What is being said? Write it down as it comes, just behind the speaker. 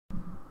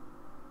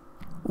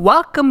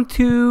Welcome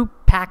to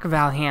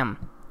Pacvalham.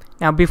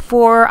 Now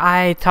before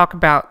I talk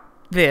about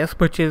this,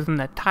 which is in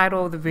the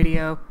title of the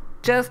video,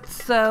 just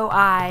so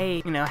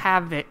I,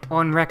 have it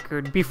on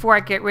record, before I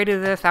get rid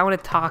of this, I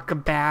want to talk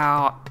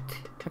about,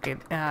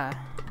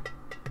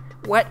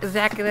 what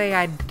exactly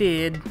I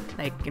did,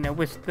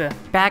 with the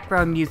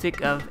background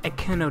music of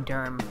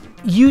Echinoderm.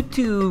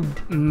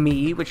 YouTube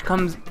me, which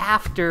comes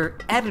after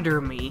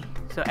Editor me,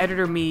 so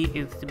Editor me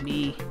is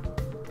me,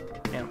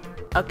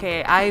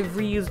 Okay, I've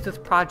reused this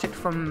project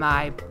from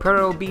my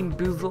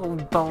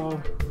BeanBoozled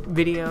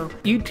video.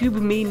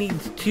 YouTube me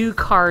needs 2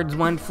 cards,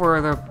 one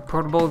for the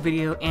ProtoBowl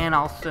video and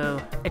also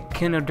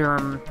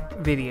Echinoderm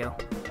video.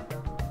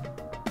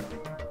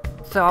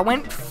 So I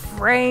went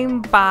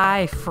frame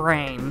by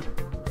frame.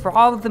 For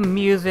all of the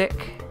music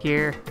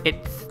here,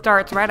 it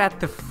starts right at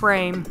the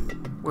frame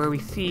where we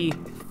see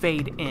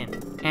fade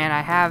in. And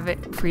I have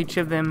it for each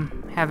of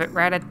them, have it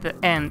right at the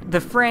end. The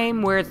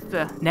frame where it's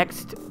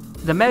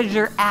the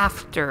measure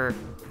after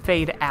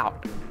fade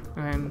out,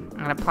 and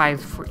that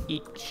applies for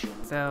each.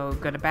 So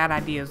go to Bad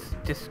Ideas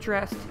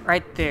Distressed,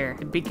 right there,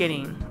 the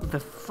beginning, the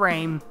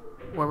frame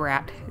where we're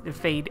at, the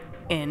fade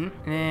in,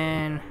 and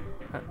then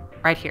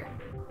right here,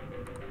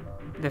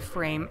 the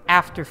frame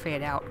after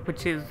fade out,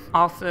 which is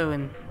also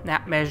in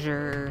that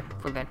measure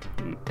for the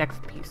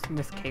next piece in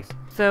this case.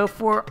 So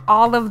for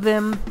all of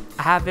them,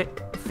 I have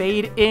it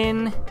fade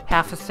in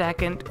half a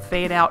second,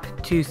 fade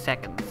out 2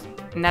 seconds,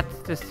 and that's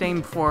the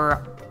same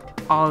for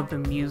all of the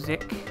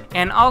music.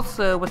 And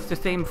also what's the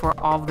same for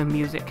all of the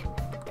music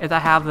is I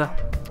have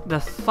the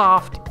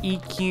soft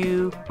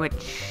EQ,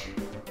 which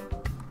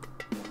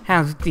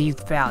has these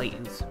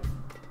values.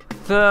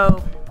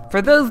 So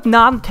for those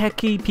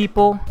non-techie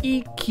people,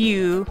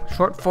 EQ,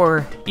 short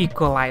for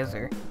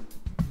equalizer,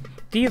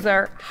 these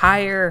are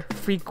higher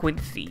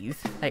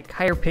frequencies, like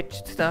higher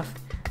pitched stuff.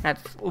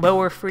 That's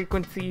lower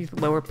frequencies,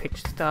 lower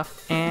pitched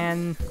stuff,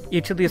 and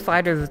each of these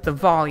sliders is the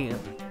volume.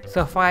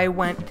 So if I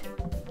went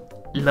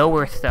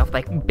lower stuff,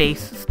 like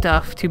bass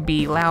stuff, to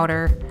be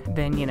louder,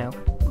 then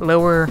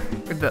lower,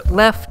 the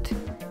left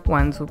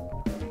ones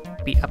will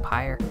be up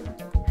higher.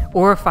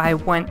 Or if I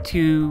went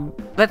to,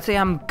 let's say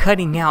I'm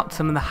cutting out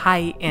some of the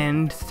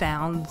high-end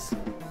sounds,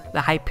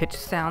 the high-pitched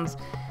sounds,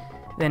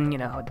 then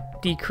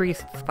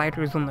decrease the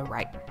sliders on the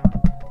right.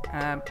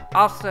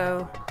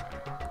 Also,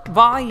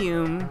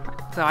 volume,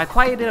 so I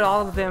quieted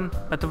all of them,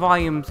 but the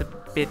volume's a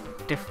bit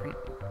different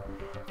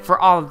for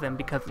all of them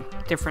because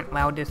of different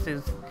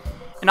loudnesses.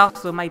 And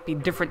also might be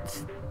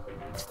different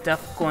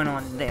stuff going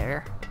on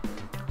there.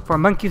 For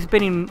Monkey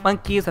Spinning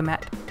Monkeys, I'm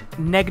at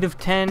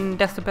 -10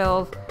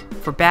 decibels.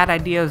 For Bad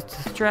Ideas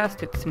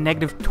Distressed, it's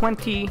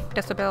 -20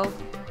 decibels.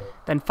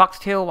 Then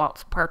Foxtail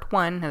Waltz Part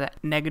 1 is at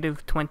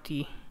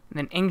 -20. And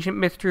then Ancient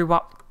Mystery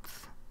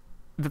Waltz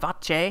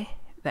Vivace,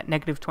 at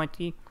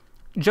 -20.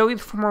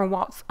 Joey's Former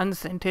Waltz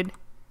Unscented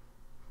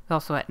is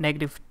also at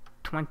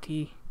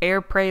 -20. Air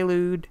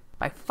Prelude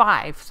by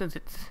 5, since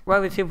it's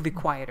relatively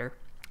quieter.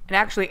 And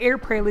actually, Air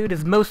Prelude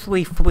is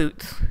mostly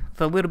flutes,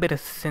 with a little bit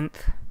of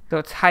synth, so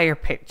it's higher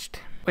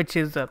pitched, which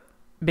is a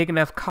big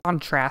enough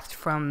contrast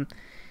from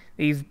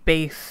these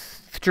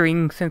bass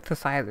string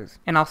synthesizers,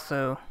 and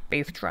also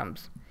bass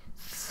drums.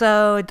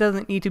 So it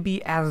doesn't need to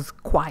be as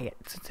quiet,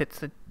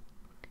 since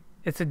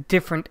it's a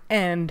different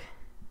end,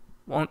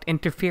 won't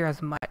interfere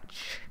as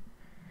much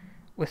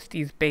with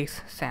these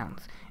bass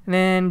sounds. And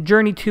then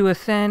Journey to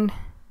Ascend,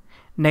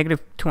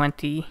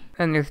 -20.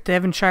 Then there's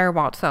Devonshire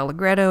Waltz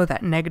Allegretto,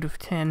 that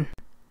 -10.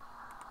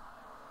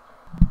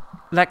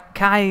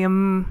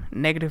 Lacaim,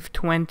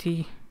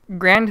 -20.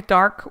 Grand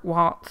Dark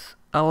Waltz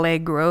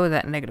Allegro,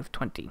 that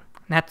 -20.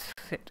 That's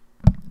it.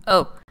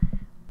 Oh,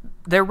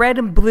 the red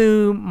and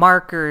blue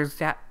markers,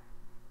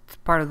 that's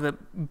part of the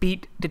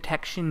beat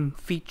detection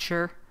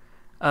feature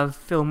of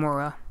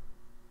Filmora.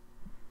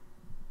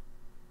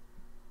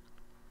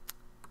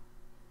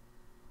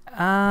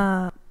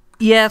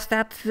 Yes,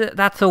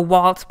 that's a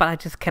waltz, but I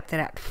just kept it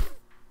at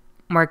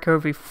marker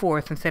every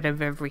 4th instead of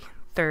every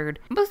 3rd.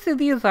 Most of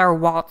these are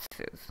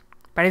waltzes,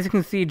 but as you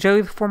can see,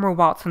 Joey's Former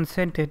Waltz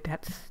Unscented,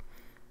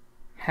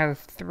 has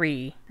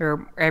 3,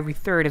 or every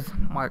 3rd is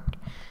marked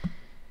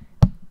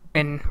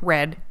in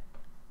red,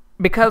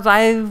 because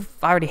I've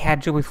already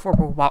had Joey's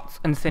Former Waltz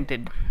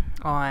Unscented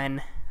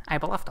on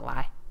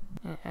IBALOFTLLAI.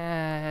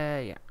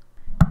 Yeah.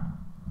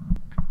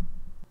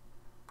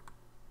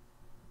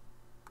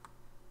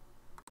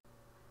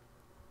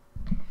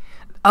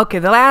 Okay,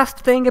 the last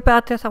thing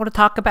about this I want to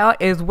talk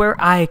about is where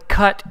I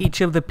cut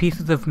each of the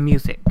pieces of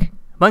music.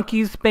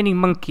 Monkeys Spinning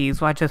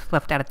Monkeys, well, I just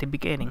left out at the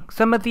beginning.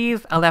 Some of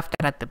these I left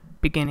out at the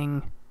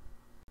beginning.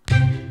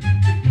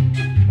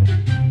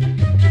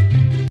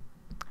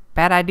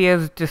 Bad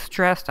Ideas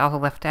Distressed, I also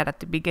left out at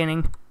the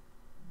beginning.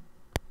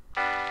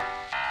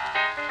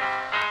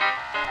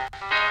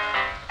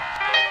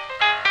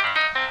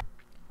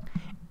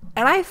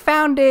 And I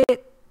found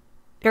it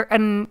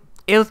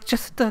was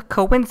just a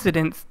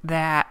coincidence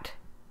that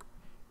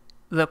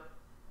the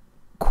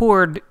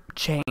chord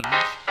change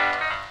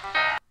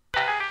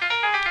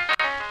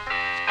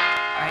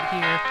right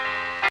here,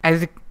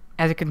 as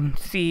as you can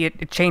see,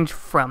 it changed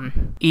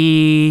from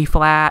E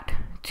flat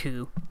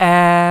to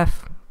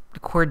F.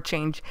 The chord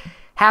change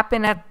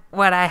happened at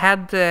when I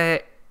had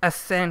the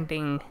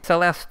ascending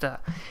Celesta,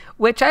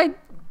 which I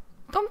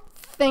don't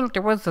think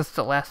there was a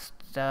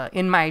Celesta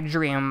in my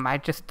dream. I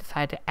just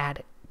decided to add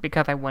it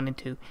because I wanted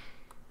to.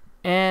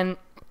 And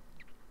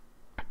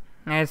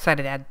I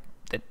decided to add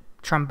the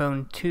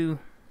trombone too.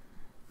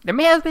 There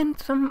may have been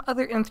some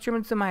other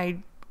instruments in my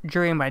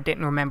dream, but I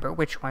didn't remember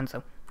which ones,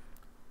 so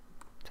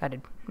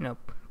decided,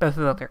 both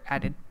of those are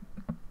added.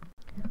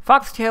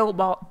 Foxtail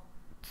Waltz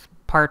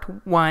Part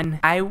 1.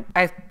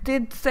 I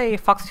did say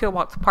Foxtail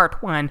Waltz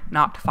Part 1,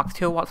 not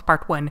Foxtail Waltz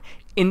Part 1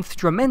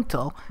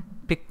 instrumental,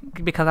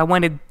 because I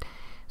wanted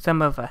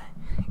some of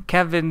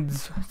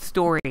Kevin's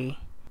story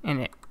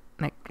in it.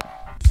 Like,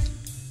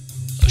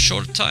 a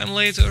short time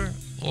later,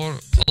 or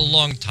a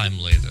long time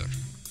later,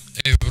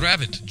 a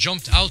rabbit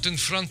jumped out in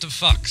front of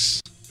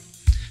Fox.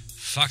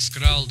 Fox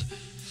growled,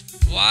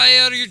 "Why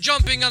are you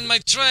jumping on my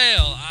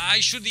trail?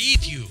 I should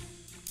eat you."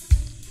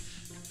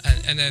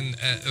 And then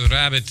a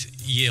rabbit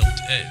yelled,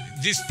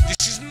 this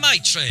is my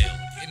trail,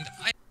 and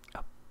I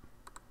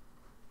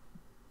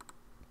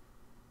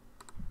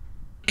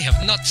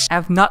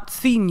have not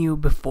seen you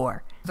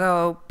before.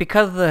 So,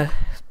 because of the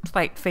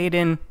slight fade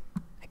in,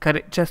 I cut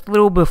it just a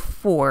little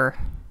before,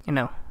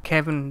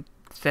 Kevin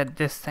said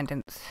this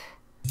sentence.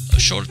 A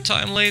short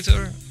time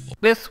later.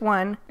 This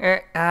one,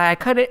 I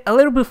cut it a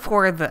little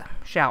before the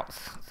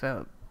shouts.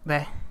 So,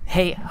 the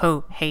hey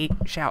ho hey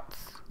shouts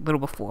a little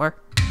before.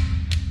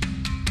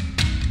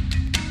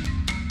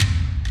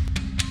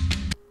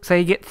 So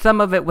you get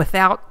some of it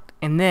without,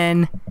 and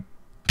then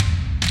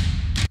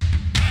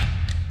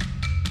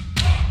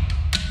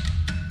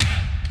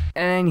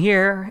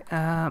here,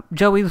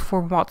 Joey's for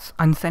Waltz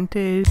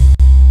Unscented.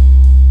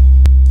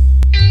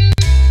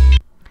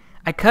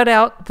 I cut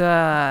out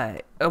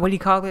the,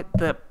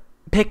 the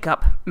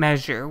pickup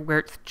measure, where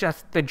it's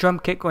just the drum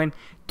kit going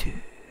doo,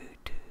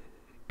 doo,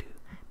 doo,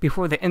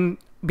 before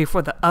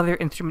the other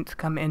instruments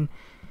come in.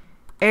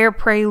 Air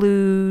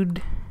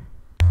Prelude.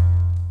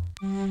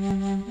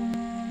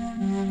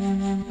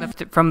 Left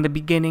it from the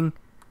beginning.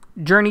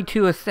 Journey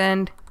to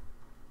Ascend.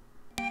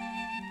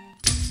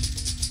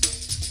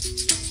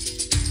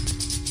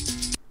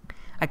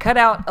 I cut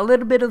out a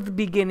little bit of the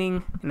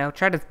beginning,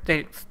 try to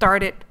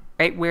start it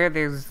right where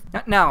there's...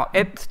 No,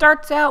 it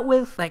starts out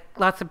with,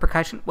 lots of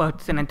percussion. Well,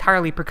 it's an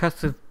entirely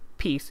percussive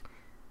piece.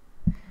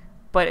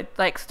 But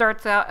it,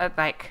 starts out at,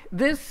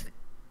 this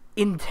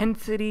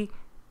intensity,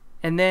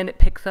 and then it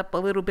picks up a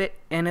little bit,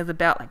 and is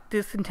about,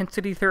 this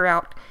intensity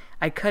throughout.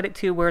 I cut it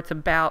to where it's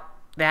about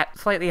that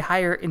slightly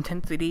higher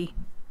intensity.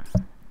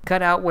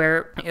 Cut out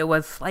where it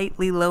was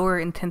slightly lower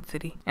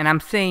intensity. And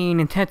I'm saying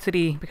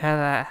intensity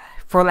because,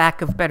 for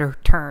lack of better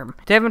term.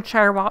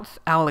 Devonshire Waltz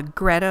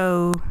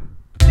Allegretto.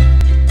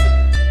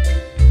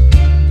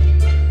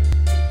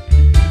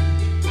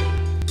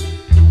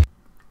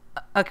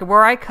 Okay,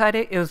 where I cut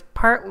it, it was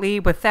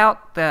partly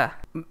without the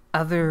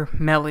other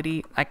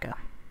melody, that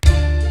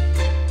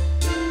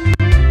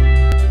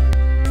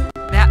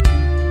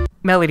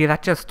melody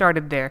that just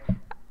started there.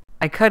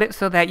 I cut it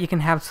so that you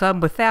can have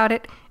some without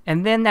it,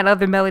 and then that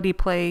other melody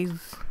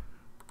plays.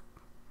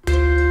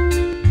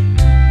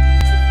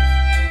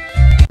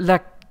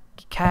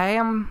 Okay,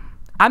 I'm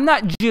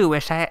not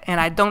Jewish,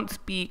 and I don't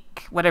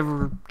speak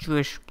whatever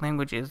Jewish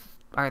languages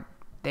are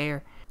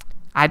there.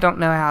 I don't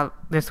know how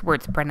this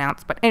word's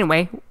pronounced, but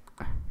anyway.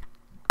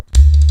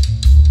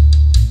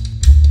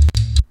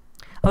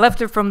 I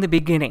left it from the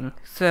beginning,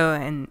 so,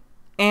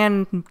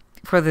 and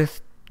for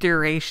this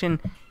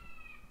duration.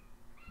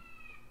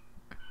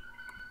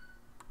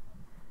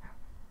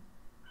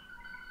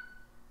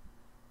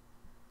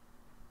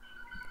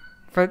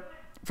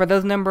 For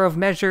those number of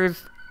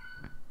measures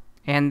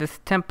and this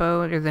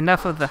tempo, there's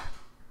enough of the...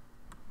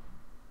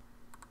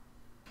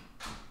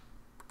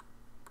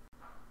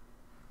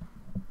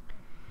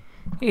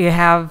 You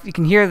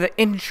can hear the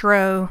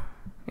intro,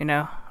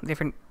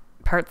 different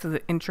parts of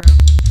the intro.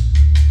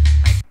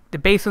 Like the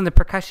bass and the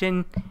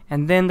percussion,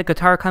 and then the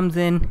guitar comes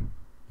in.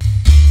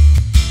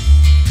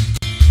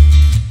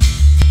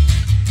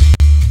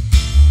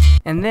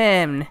 And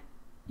then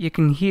you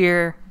can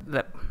hear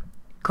the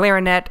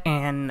clarinet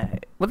and,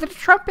 was it a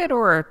trumpet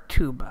or a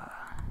tuba?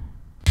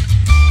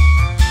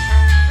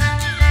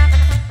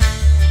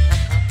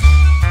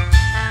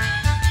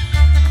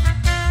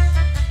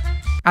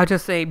 I'll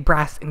just say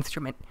brass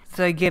instrument.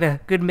 So you get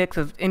a good mix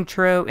of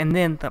intro and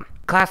then the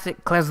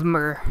classic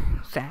klezmer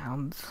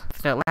sounds.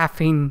 The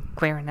laughing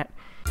clarinet.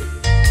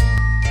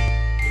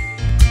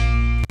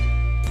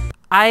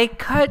 I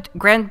cut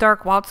Grand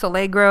Dark Waltz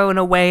Allegro in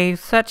a way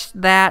such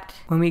that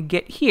when we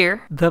get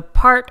here, the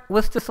part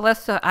with the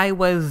Celesta I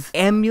was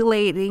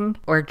emulating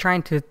or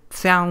trying to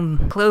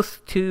sound close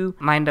to,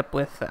 lined up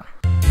with.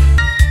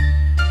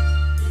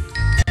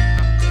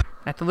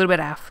 That's a little bit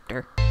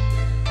after.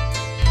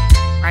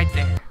 Right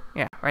there.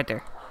 Yeah, right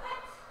there.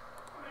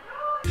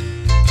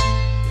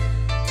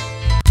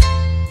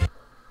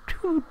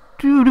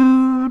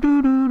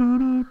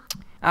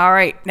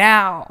 Alright,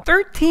 now,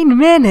 13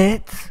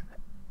 minutes?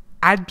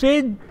 I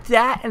did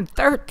that in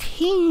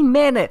 13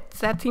 minutes.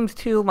 That seems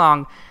too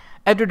long.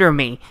 Editor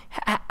me.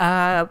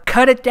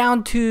 Cut it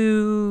down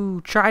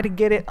to try to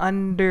get it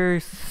under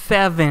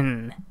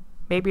 7.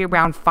 Maybe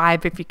around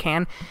 5 if you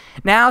can.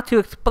 Now to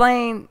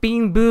explain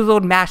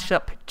BeanBoozled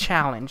mashup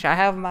challenge. I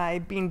have my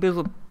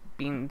BeanBoozled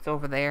beans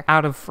over there,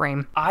 out of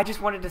frame. I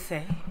just wanted to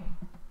say,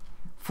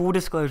 full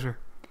disclosure,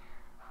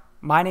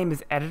 my name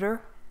is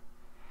Editor.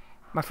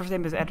 My first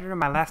name is Editor,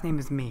 my last name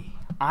is Me.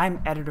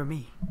 I'm Editor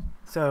Me.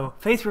 So,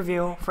 face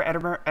reveal for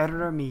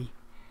Editor Me,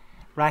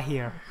 right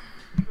here.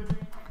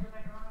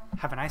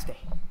 Have a nice day.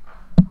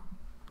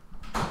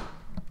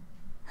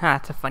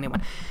 That's a funny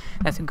one.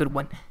 That's a good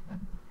one.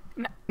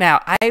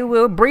 Now, I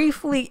will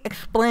briefly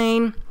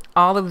explain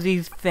all of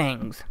these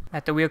things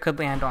that the wheel could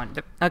land on.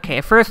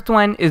 Okay, first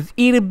one is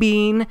eat a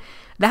bean.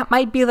 That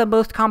might be the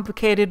most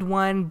complicated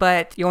one,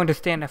 but you'll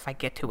understand if I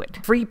get to it.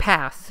 Free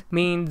pass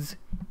means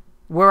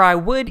where I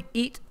would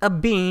eat a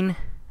bean,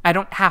 I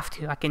don't have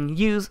to. I can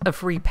use a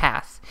free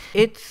pass.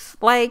 It's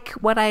like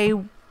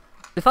an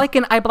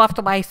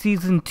IBALOFTLLAI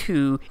Season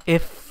 2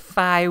 if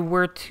I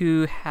were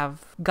to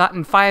have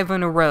gotten 5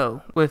 in a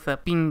row with a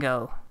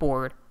bingo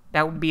board.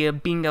 That would be a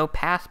bingo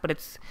pass, but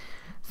it's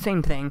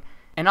same thing.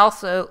 And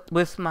also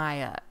with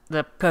my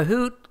the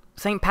Kahoot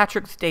St.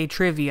 Patrick's Day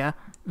trivia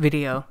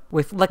video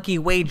with Lucky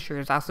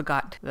Wagers. I also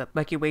got the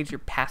Lucky Wager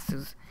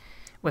passes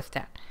with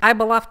that.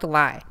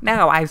 IBALOFTLLAI.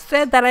 Now, I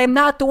said that I'm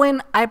not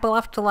doing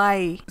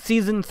IBALOFTLLAI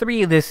Season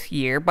 3 this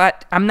year,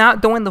 but I'm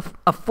not doing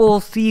a full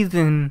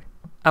season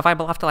of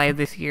IBALOFTLLAI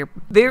this year.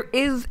 There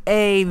is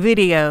a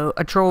video,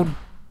 a troll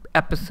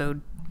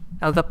episode,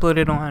 that was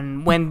uploaded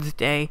on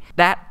Wednesday,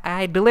 that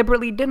I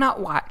deliberately did not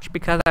watch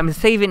because I'm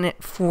saving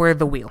it for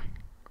the wheel.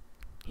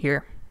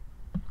 Here.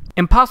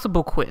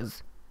 Impossible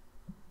quiz.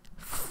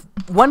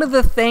 One of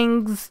the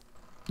things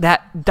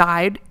that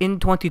died in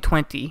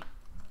 2020,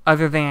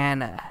 other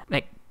than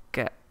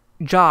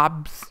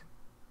Jobs,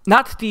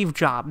 not Steve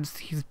Jobs,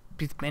 he's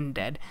been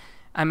dead.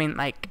 I mean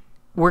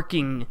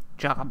working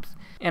jobs,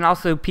 and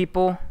also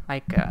people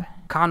like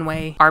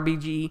Conway,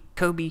 RBG,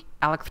 Kobe,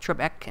 Alex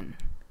Trebek, and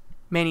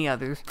many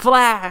others.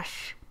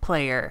 Flash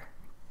player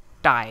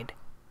died.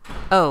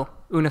 Oh,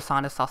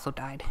 Unasanis also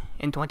died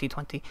in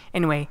 2020.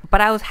 Anyway, but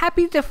I was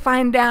happy to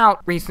find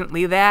out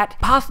recently that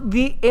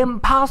the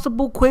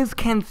impossible quiz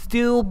can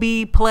still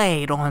be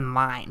played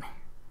online.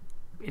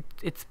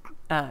 It's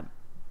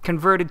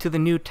converted to the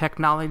new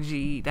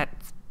technology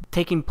that's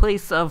taking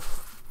place of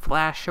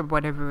Flash or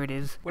whatever it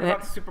is. What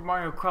about Super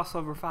Mario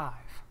Crossover 5?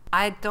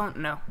 I don't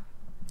know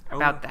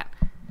about that.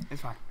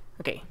 It's fine.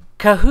 Okay,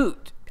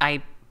 Kahoot.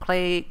 I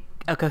play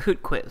a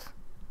Kahoot quiz.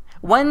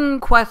 One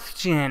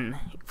question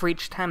for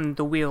each time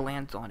the wheel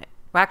lands on it.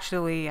 Well,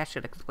 actually, I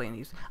should explain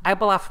these.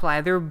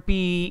 IBALOFTLLAI, there would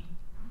be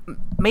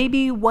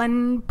maybe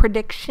one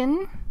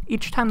prediction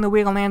each time the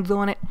wheel lands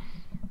on it.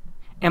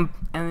 And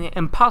the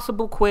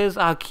impossible quiz,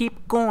 I'll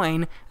keep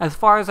going as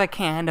far as I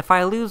can. If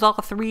I lose all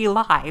 3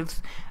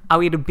 lives,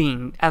 I'll eat a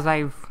bean, as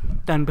I've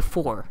done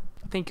before.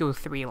 I think it was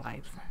 3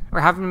 lives.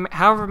 Or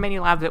however many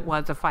lives it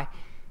was. If I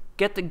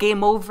get the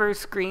game over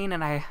screen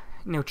and I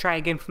try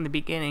again from the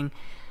beginning,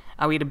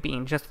 I'll eat a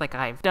bean, just like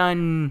I've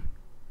done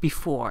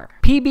before.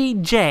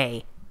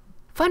 PBJ.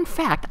 Fun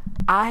fact,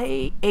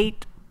 I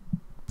ate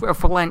for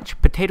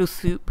lunch potato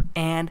soup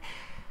and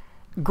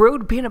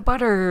grilled peanut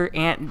butter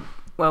and,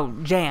 well,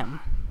 jam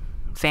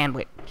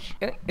sandwich.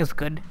 It was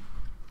good.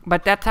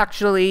 But that's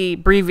actually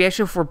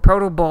abbreviation for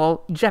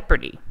ProtoBowl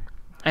Jeopardy.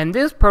 And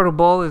this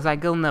ProtoBowl is I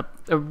go in the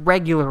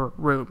regular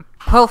room.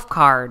 Quelf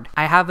Card.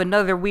 I have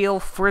another wheel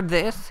for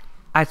this.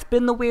 I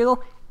spin the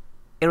wheel.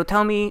 It'll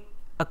tell me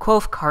a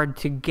Quelf Card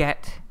to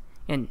get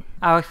in.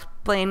 I'll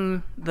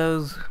explain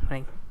those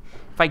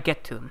if I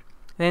get to them.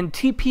 Then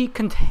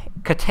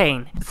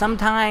KTaNE.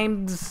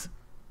 Sometimes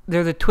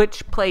there's a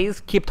Twitch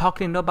plays, keep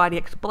talking, nobody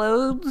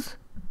explodes.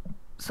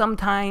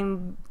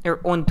 Sometimes, or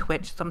on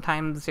Twitch,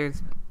 sometimes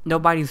there's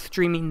nobody's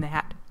streaming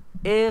that.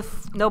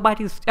 If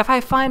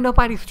I find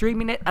nobody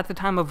streaming it at the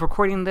time of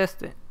recording this,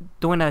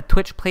 doing a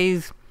Twitch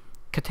plays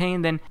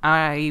KTaNE, then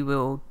I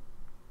will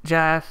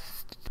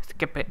just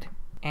skip it.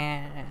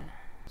 And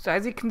so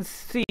as you can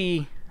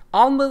see,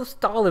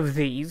 almost all of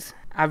these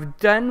I've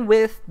done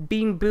with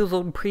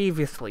BeanBoozled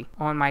previously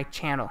on my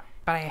channel,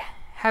 but I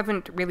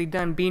haven't really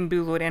done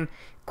BeanBoozled and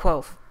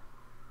Quelf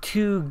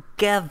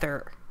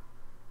together.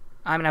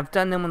 I mean, I've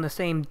done them on the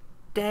same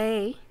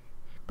day,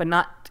 but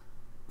not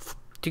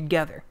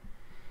together.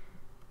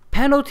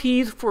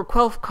 Penalties for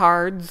Quelf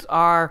cards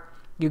are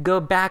you go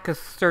back a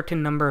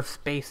certain number of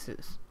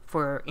spaces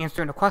for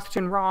answering a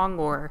question wrong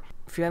or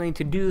failing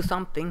to do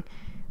something.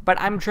 But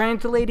I'm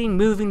translating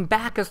moving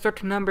back a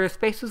certain number of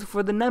spaces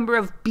for the number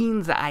of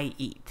beans I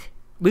eat.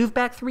 Move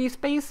back 3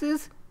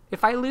 spaces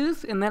if I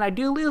lose, and then I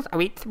do lose,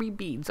 I'll eat 3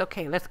 beans.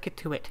 Okay, let's get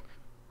to it.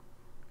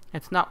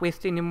 Let's not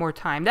waste any more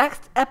time.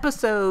 Next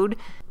episode,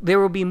 there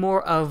will be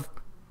more of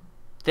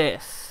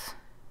this.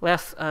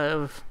 Less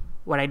of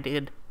what I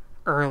did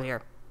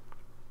earlier.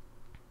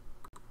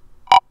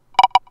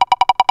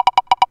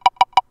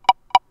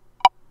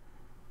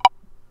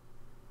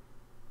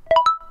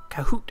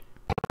 Kahoot.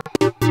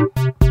 This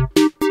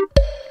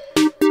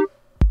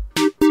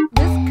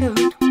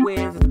Kahoot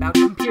quiz is about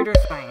computer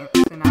science,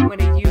 and I'm going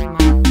to use my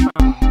phone.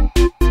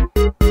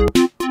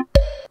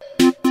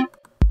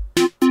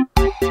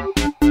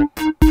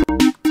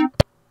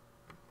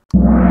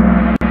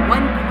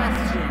 One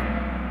question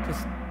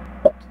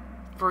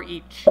for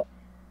each.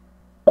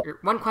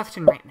 One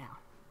question right now.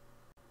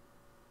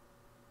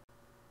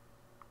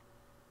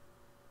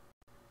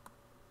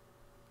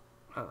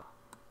 Oh.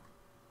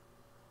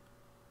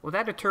 Was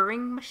that a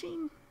Turing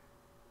machine?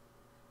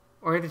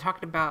 Or are they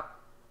talking about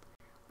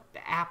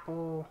the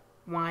Apple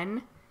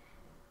one?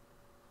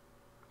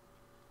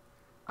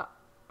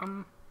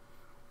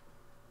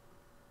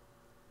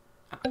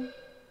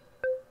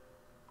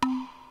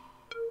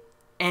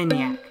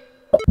 ENIAC.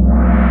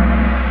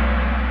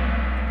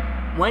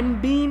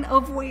 One being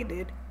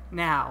avoided.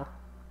 Now,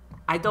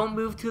 I don't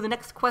move to the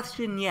next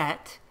question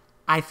yet.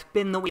 I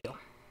spin the wheel.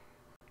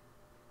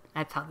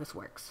 That's how this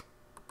works.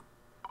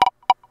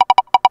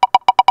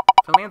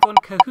 So lands on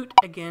Kahoot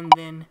again,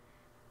 then.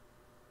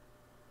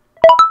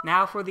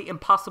 Now for the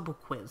impossible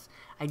quiz.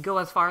 I go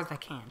as far as I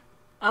can.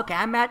 Okay,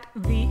 I'm at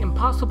the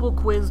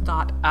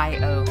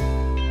impossiblequiz.io.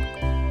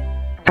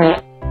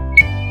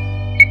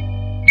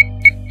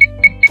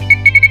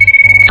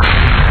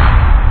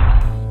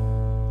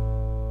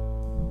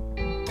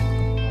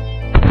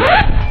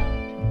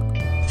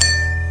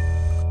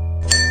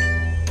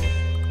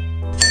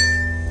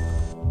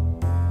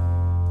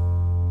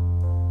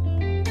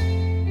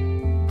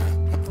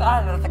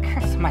 Ah, there's a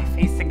curse on my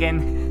face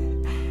again.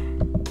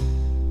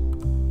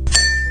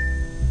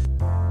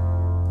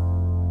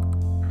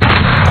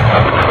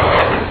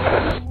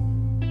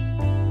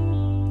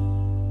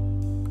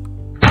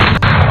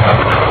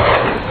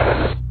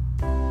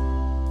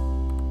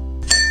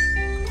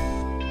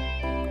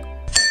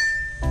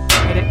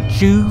 Get it?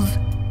 Choose.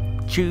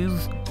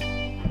 Choose.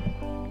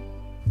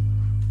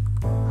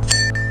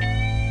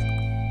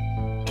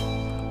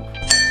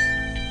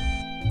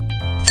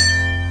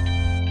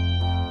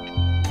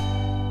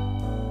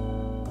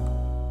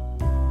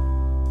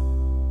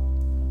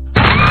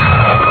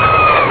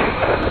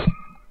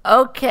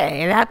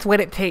 Okay, that's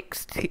what it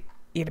takes to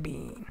eat a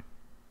bean.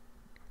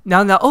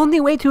 Now, the only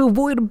way to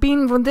avoid a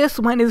bean from this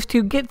one is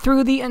to get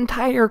through the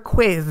entire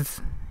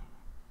quiz.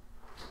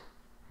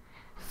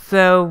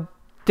 So,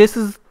 this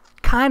is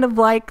kind of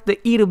like the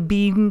eat a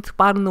bean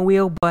spot on the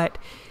wheel, but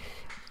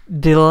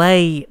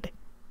delayed.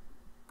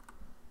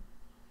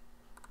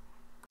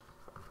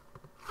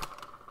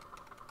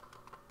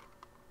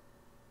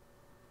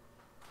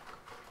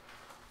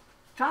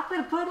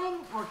 Chocolate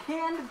pudding or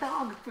canned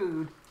dog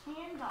food?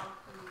 Canned dog food.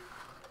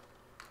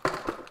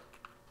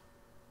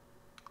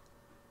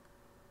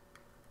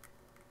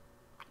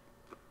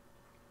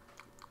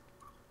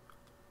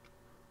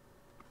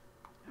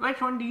 Which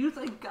one do you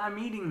think I'm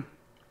eating?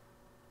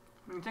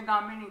 You think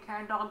I'm eating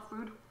canned dog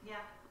food?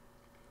 Yeah.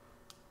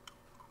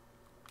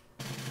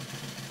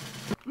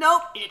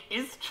 Nope, it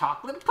is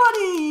chocolate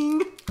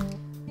pudding!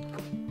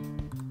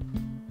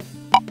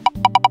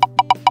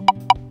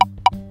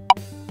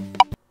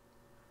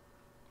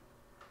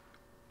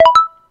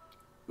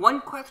 One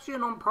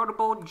question on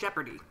ProtoBowl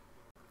Jeopardy.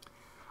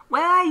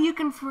 Well, you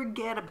can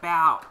forget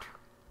about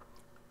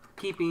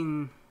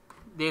keeping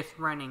this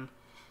running.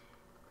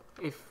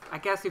 I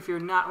guess if you're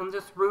not in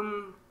this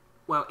room,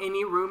 well,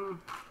 any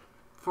room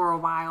for a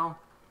while,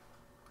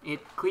 it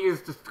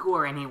clears the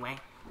score anyway.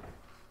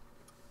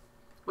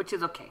 Which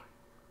is okay.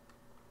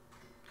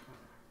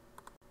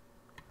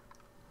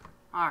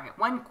 Alright,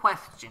 one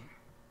question.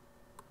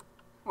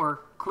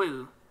 Or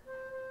clue.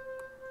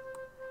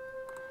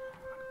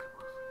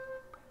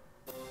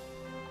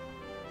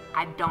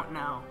 I don't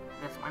know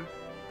this one.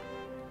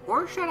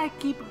 Or should I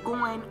keep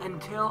going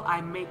until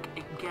I make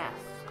a guess?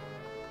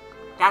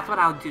 That's what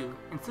I'll do.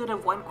 Instead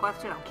of one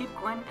question, I'll keep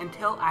going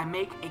until I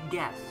make a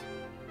guess.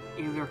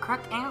 Either a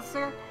correct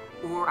answer,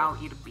 or I'll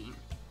eat a bean.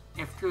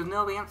 If there's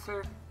no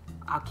answer,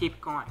 I'll keep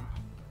going.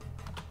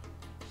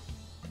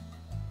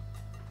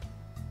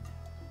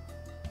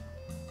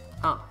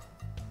 Oh.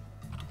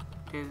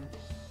 Is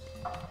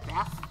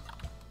that?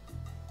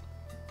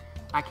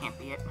 I can't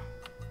be it.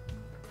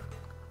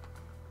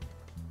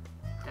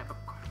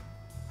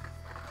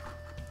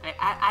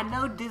 I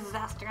know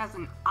disaster has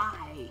an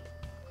I.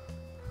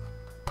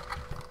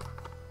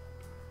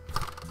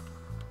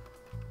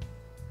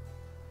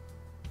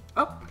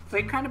 Oh,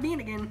 same kind of bean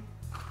again.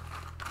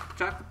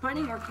 Chocolate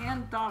pudding or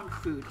canned dog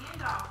food?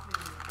 Canned dog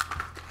food.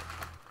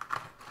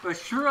 But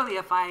surely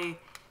if I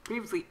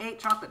previously ate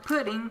chocolate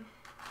pudding,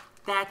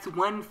 that's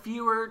one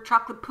fewer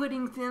chocolate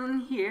puddings in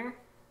here.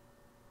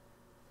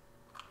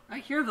 I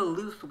hear the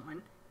loose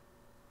one.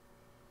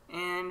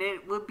 And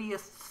it would be a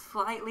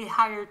slightly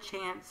higher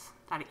chance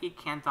that I eat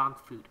canned dog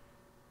food.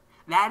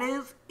 That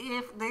is,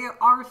 if there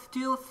are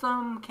still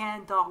some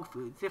canned dog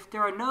foods. If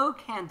there are no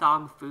canned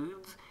dog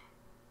foods,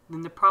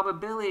 then the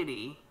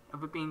probability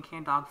of it being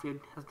canned dog food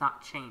has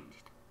not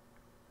changed.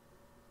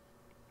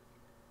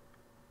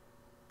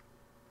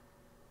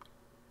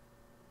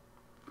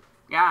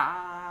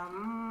 Yeah,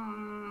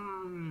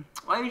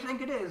 What do you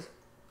think it is?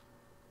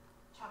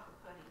 Chocolate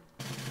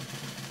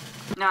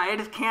pudding. No,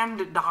 it is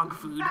canned dog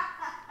food.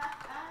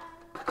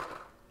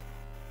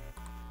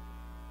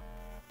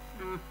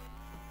 Do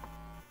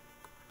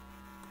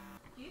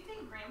you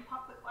think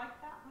Grandpa would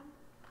like that one?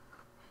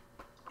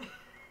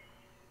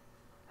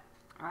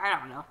 I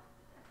don't know.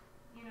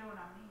 You know what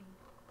I mean.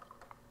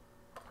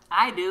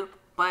 I do,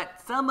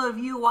 but some of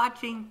you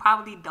watching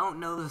probably don't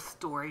know the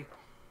story.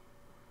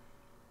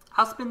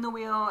 I'll spin the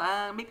wheel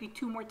maybe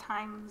 2 more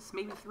times,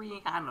 maybe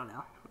 3, I don't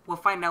know. We'll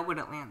find out what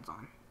it lands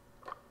on.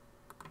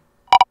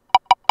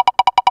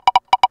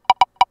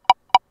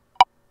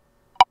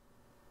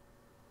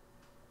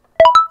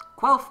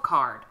 Quelf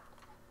Card.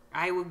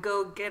 I will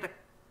go get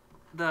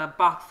the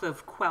box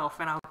of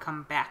Quelf and I'll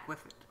come back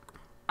with it.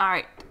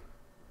 Alright,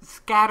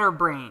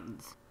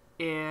 Scatterbrains.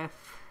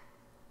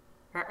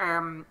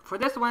 For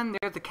this one,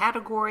 there's a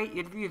category.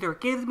 It either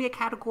gives me a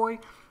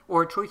category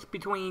or a choice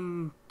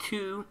between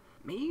 2,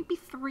 maybe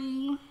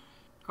 3,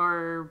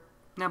 or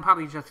no,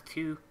 probably just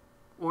 2,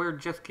 or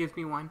just gives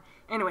me 1.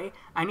 Anyway,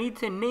 I need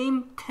to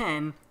name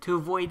 10 to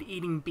avoid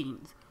eating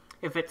beans.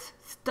 If it's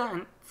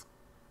stunts,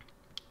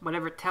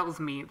 whatever it tells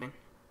me, then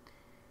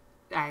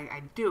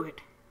I do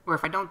it. Or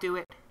if I don't do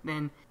it,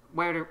 then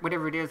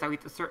whatever it is, I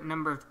eat a certain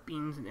number of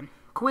beans. And then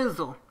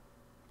Quizzle.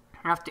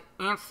 I have to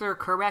answer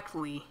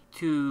correctly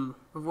to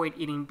avoid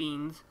eating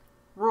beans.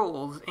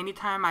 Rules.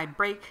 Anytime I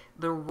break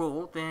the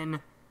rule,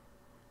 then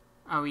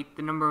I'll eat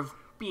the number of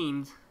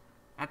beans.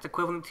 That's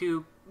equivalent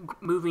to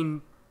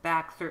moving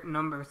back a certain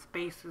number of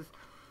spaces,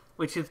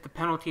 which is the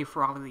penalty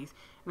for all of these.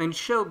 And then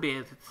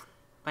Showbiz. It's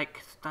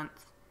like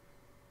stunts,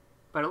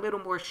 but a little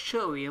more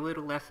showy, a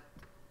little less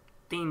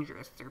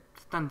dangerous or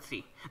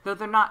stuntsy. Though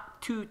they're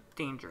not too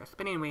dangerous.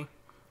 But anyway,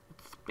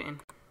 let's spin.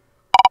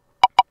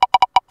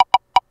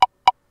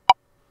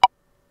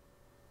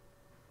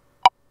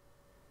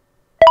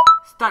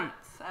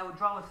 Stunts. I will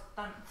draw a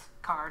stunts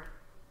card.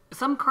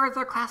 Some cards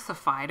are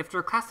classified. If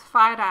they're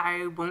classified,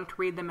 I won't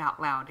read them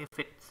out loud. If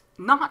it's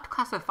not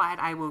classified,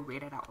 I will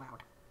read it out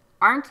loud.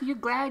 Aren't you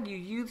glad you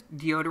used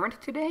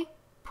deodorant today?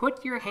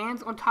 Put your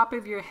hands on top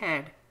of your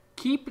head.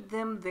 Keep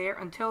them there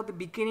until the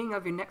beginning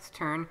of your next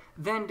turn,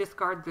 then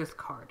discard this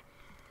card.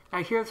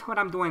 Now here's what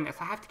I'm doing this.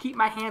 I have to keep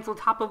my hands on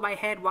top of my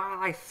head while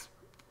I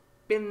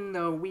spin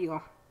the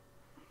wheel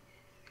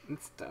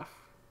and stuff.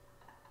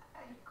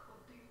 You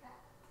could do that.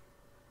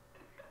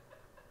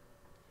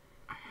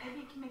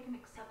 Maybe you can make an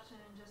exception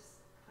and just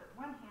put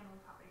one hand on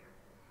top of your head.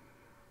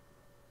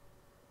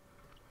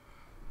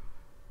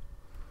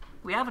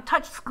 We have a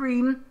touch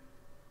screen.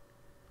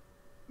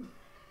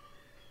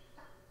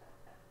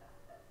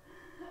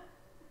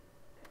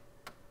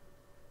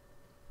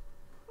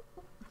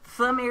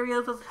 Some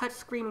areas of the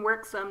touchscreen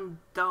work, some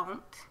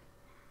don't.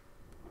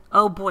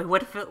 Oh boy,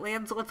 what if it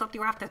lands on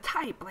something you have to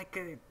type? Like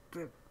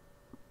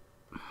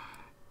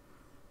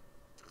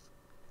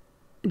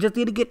just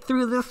need to get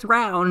through this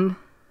round.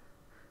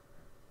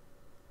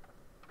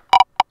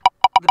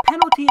 The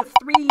penalty is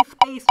 3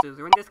 spaces,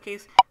 or in this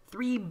case,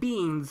 3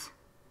 beans.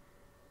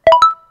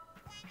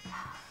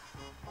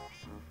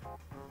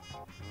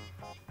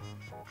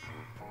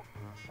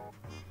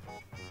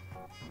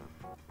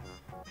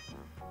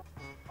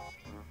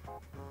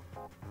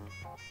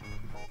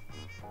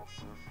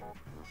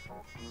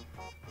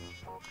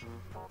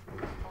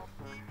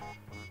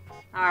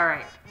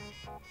 Alright.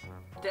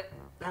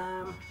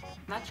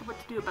 Not sure what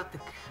to do about the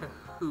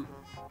Kahoot.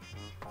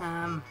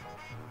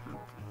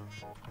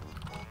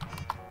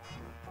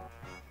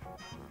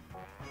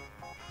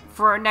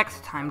 For our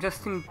next time,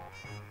 just in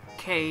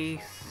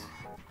case,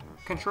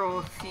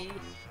 Control C.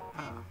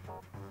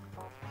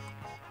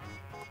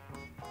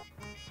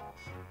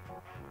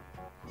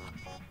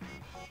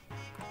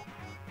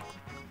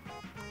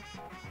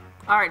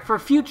 Alright, for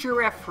future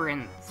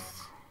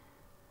reference,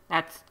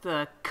 that's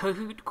the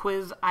Kahoot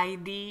quiz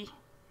ID.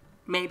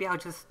 Maybe I'll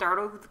just start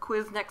over the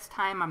quiz next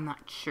time, I'm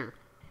not sure.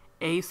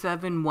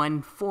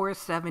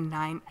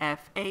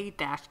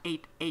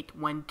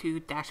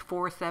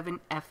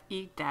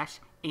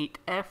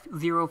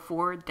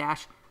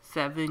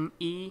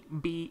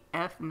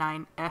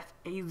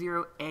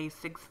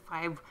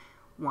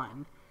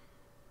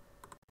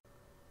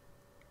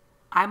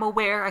 I'm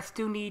aware I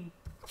still need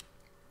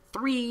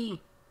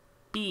 3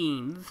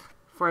 beans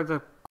for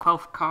the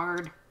Quelf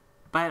card,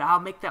 but I'll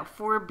make that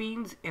 4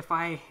 beans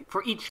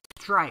for each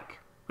strike.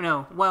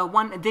 No, well,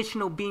 1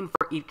 additional bean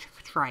for each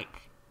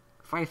strike.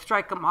 If I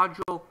strike a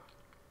module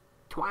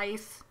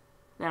twice,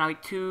 then I'll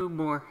get 2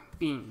 more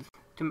beans.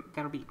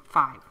 That'll be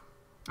 5.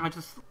 I'll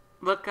just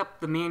look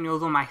up the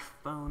manuals on my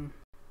phone.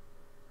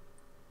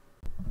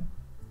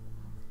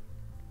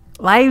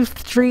 Live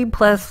stream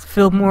plus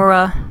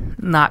Filmora,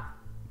 not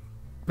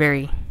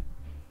very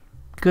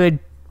good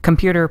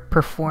computer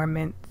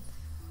performance.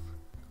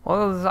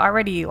 Well, there's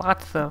already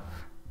lots of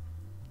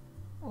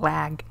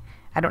lag.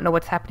 I don't know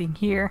what's happening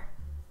here.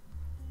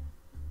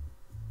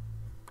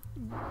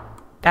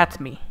 That's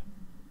me.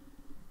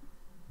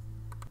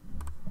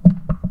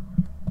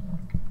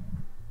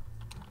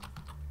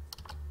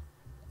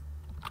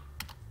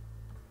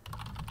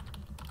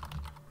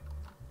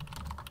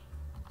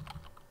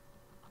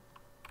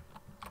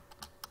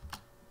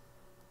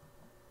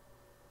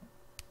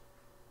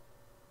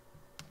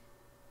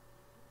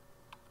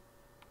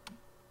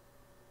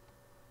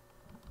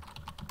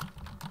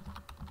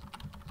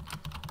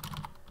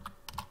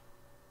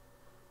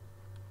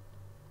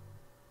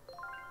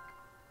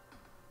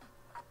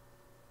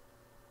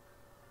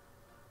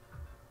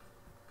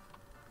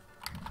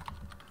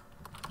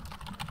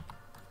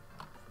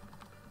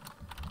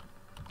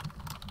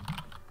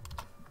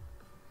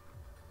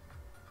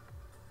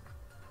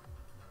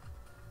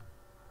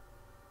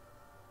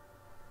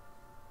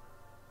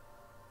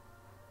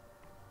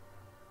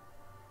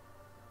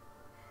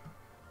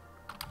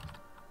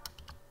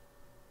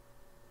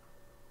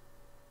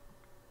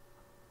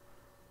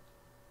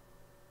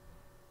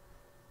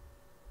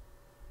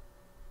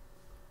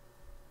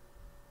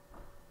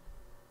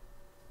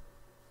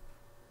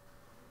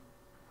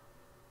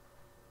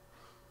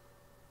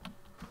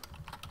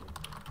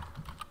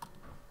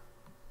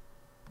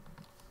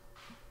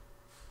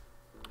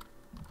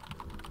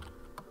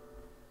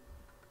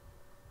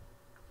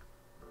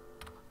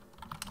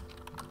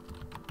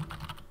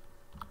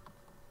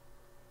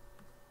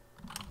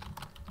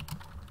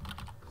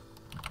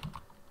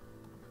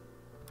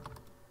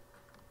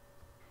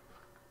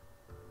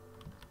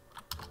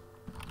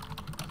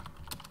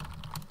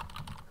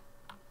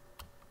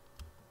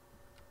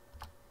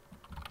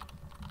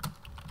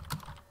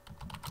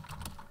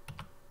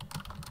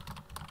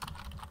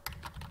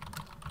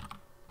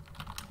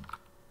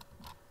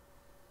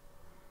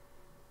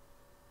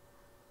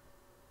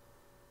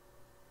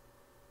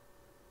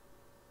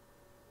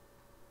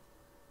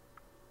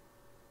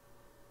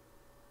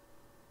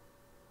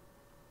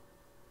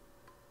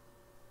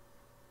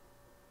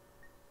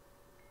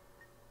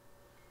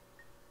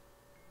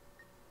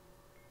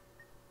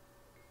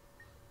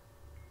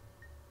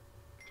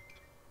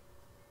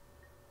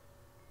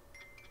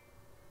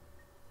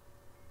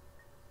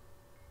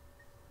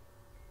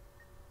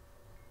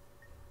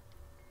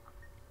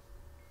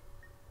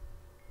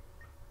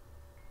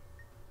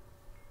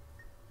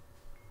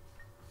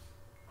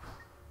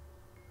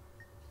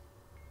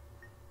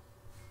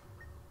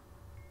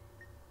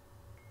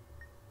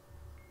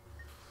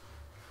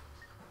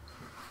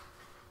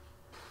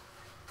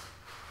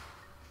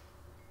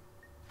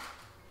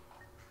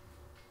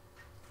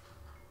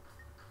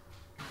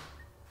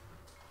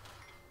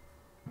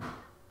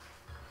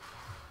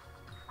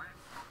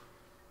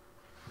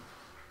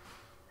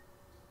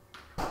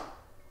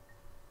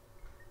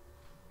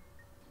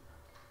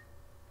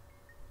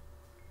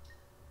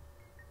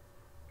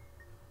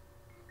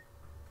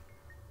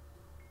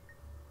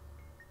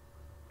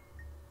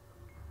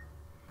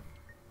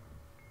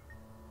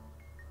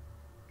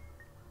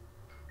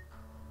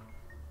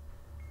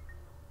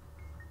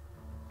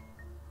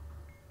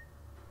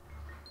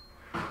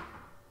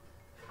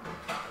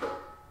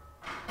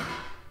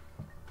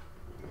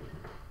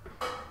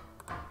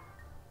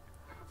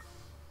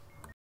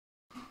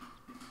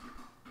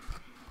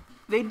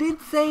 they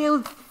did say it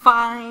was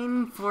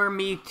fine for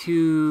me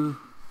to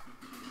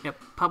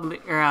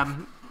public or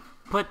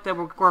put the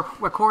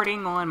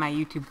recording on my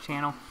YouTube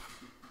channel.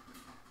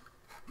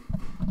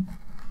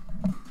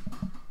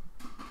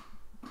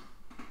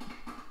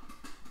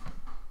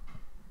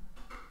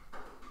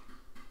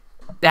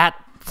 That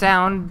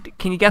sound,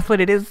 can you guess what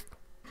it is?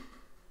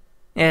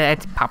 Yeah,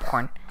 it's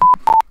popcorn.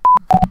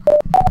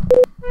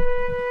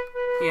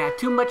 Yeah,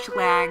 too much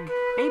lag.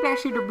 Maybe I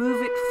should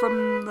remove it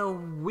from the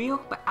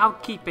wheel, but I'll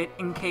keep it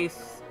in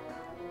case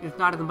there's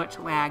not as much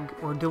lag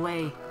or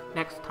delay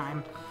next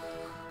time.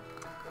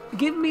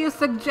 Give me a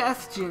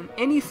suggestion.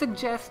 Any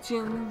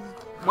suggestions?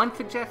 One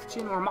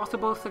suggestion or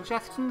multiple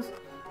suggestions?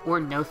 Or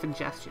no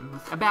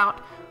suggestions about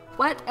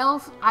what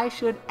else I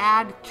should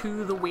add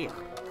to the wheel.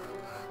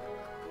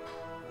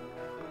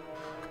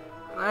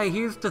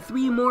 Here's the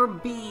 3 more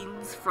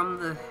beans from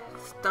the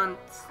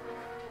stunts.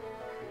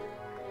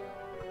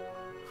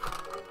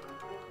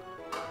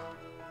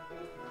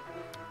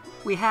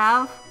 We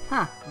have,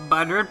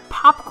 buttered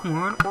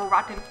popcorn or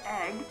rotten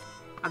egg.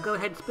 I'll go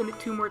ahead and spin it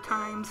 2 more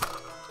times.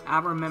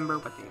 I'll remember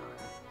what they are.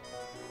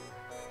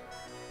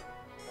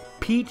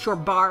 Peach or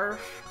barf,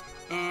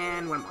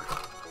 and 1 more.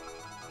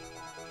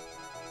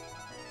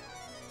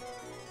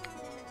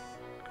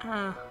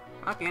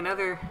 Okay,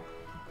 another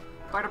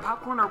buttered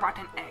popcorn or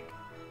rotten egg.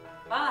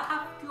 I'll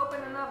have to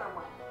open another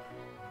one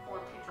for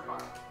peach or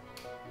barf.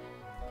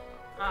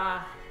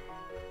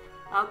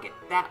 I'll get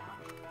that one.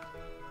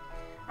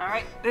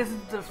 Alright, this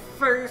is the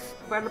first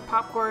buttered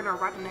popcorn or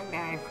rotten egg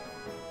that I've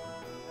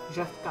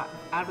just gotten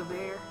out of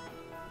there.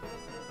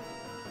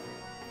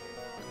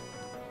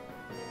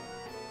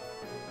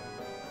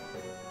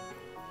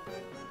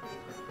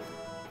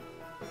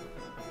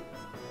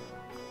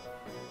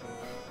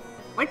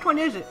 Which one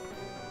is it?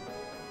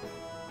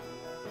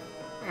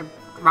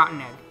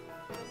 Rotten egg.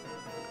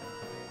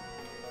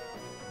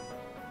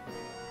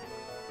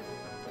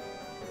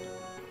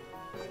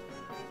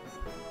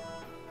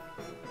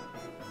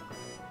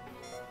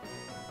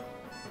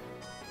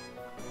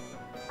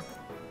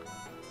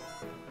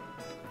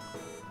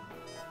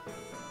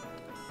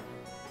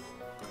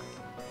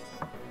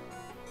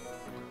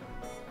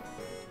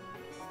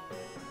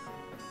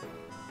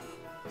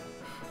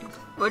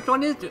 Which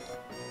one is it?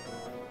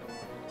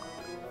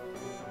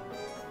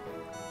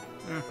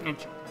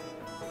 It's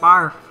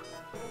barf.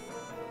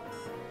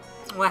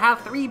 Will I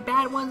have 3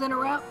 bad ones in a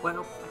row?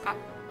 Well,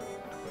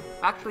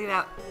 actually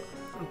that,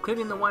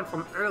 including the one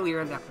from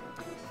earlier that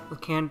was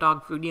canned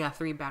dog food, yeah,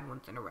 3 bad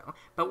ones in a row.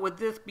 But would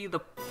this be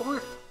the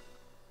 4th?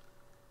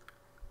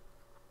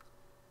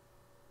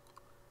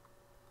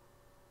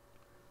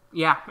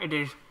 Yeah, it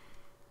is.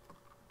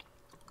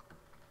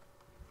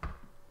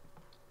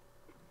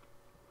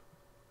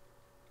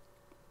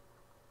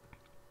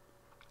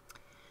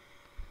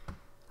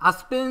 I'll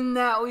spin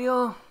that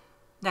wheel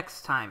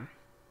next time.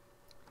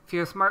 If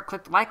you're smart,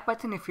 click the like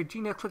button. If you're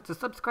genius, click the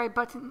subscribe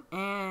button.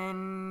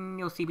 And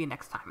you'll see me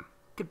next time.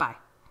 Goodbye.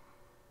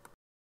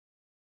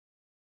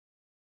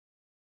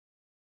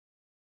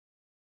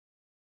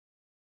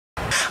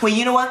 Well,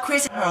 you know what,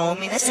 Chris?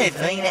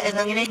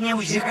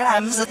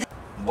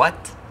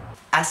 What?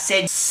 I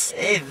said,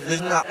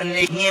 there's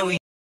nothing here.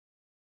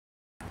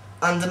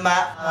 Under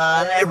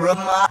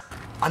my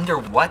under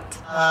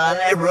what?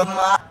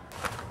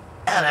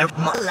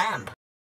 My lamp.